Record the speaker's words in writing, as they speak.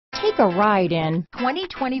Take a ride in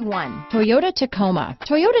 2021 Toyota Tacoma.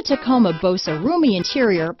 Toyota Tacoma boasts a roomy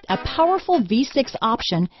interior, a powerful V6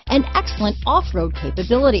 option, and excellent off-road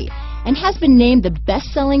capability, and has been named the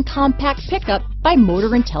best-selling compact pickup by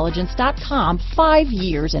MotorIntelligence.com 5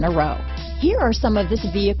 years in a row. Here are some of this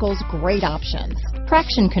vehicle's great options: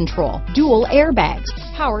 traction control, dual airbags,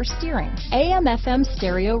 power steering, AM/FM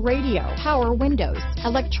stereo radio, power windows,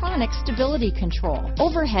 electronic stability control,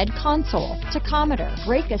 overhead console, tachometer,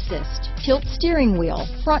 brake assist, tilt steering wheel,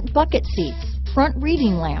 front bucket seats, front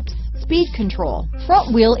reading lamps, speed control,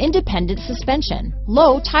 front wheel independent suspension,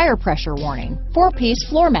 low tire pressure warning, 4-piece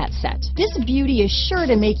floor mat set. This beauty is sure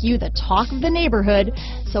to make you the talk of the neighborhood,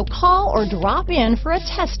 so call or drop in for a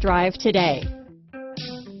test drive today.